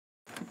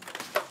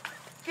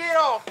Get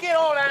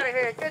on out of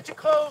here. Get your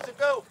clothes and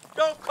go.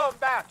 Don't come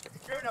back.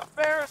 You're an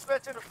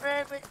embarrassment to the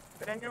family,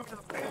 and then you're an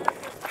embarrassment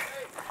to me.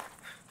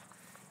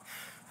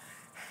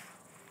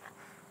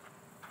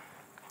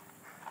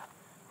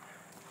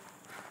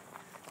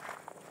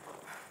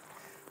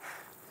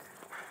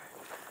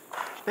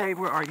 Babe,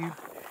 where are you?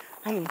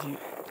 I need you.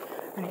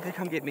 I need to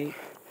come get me.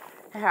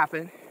 It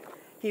happened.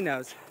 He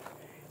knows.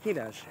 He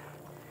knows.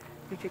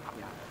 He kicked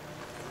me out.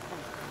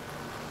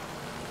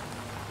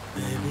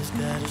 Baby's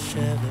got a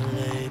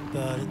Chevrolet,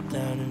 bought it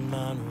down in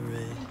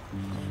Monterey.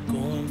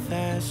 Going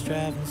fast,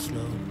 driving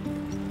slow.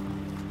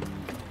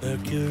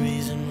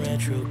 Mercury's in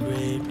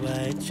retrograde,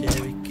 white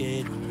cherry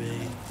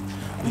gatorade.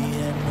 We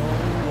had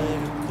nowhere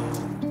to go.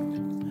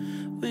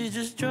 We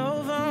just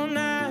drove all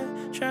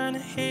night, trying to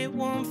hit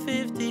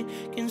 150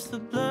 against the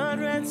blood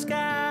red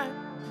sky.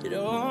 It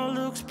all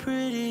looks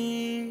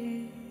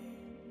pretty.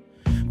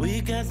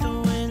 We got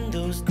the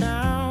windows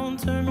down,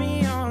 turn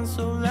me on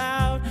so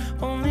loud.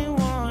 Only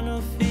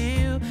wanna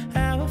feel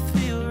how I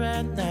feel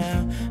right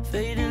now.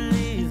 Faded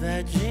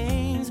Levi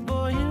jeans,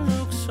 boy you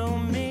look so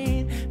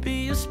mean.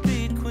 Be a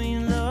speed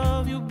queen,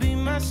 love, you'll be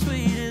my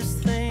sweetest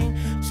thing.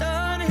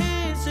 Sun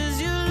hits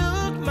as you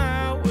look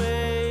my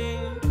way.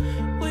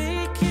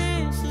 We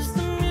kiss as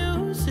the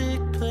music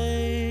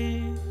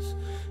plays.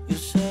 Your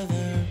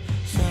southern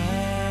sound.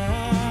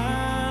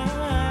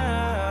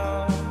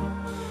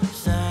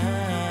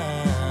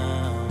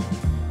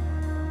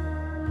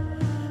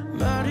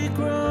 Mardi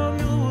Gras,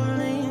 New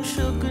Orleans,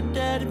 sugar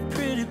daddy,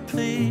 pretty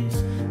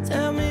please.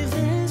 Tell me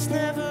this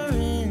never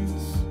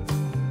ends.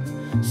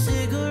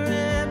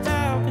 Cigarette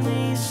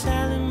balcony,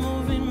 silent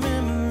movie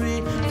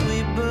memory.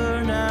 We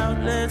burn out,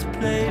 let's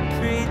play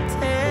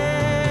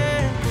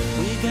pretend.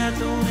 We got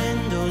the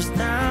windows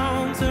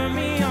down, turn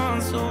me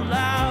on so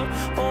loud.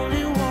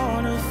 Only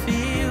wanna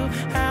feel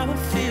how I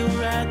feel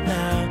right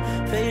now.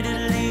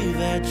 Faded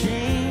Levi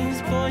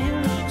jeans, boy you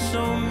look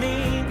so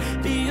mean.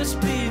 Be a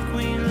speed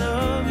queen,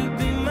 love, you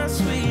be my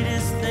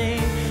sweetest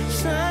thing.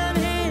 Sun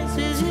hits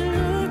as you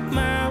look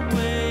my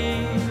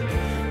way.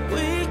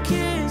 We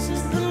kiss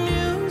as the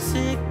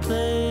music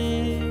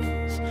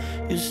plays.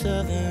 Your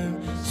southern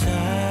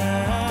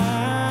sound.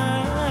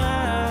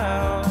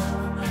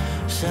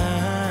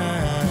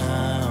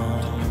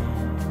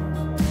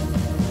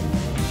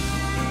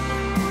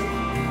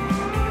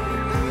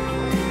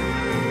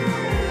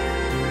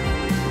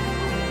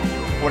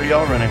 What are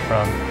y'all running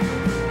from?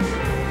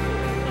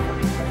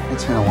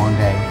 It's been a long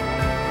day.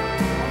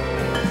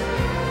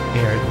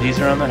 Here, these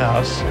are on the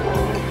house.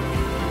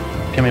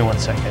 Give me 1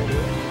 second.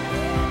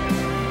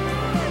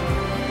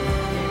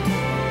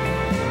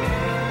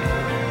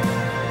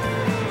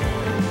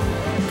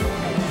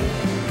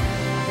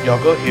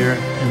 Y'all go here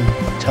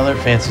and tell her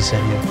Fancy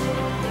sent you.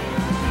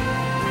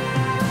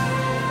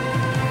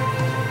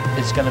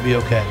 It's gonna be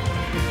okay.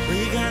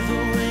 We got the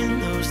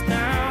windows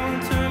down,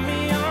 turn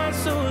me on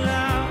so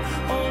loud.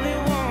 Only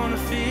wanna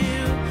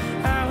feel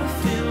how I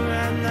feel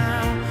right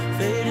now.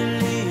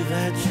 Faded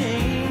Levi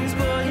jeans,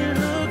 boy you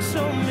look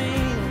so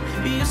mean.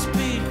 Be a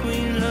speed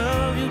queen,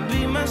 love, you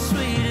be my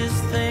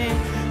sweetest thing.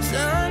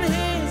 Sun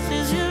hits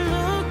as you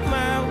look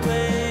my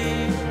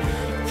way.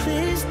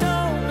 Please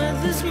don't let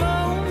this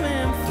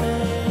moment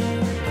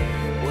fade.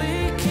 We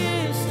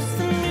kiss as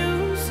the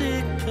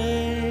music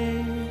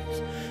plays.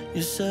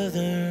 Your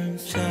southern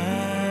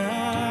sound.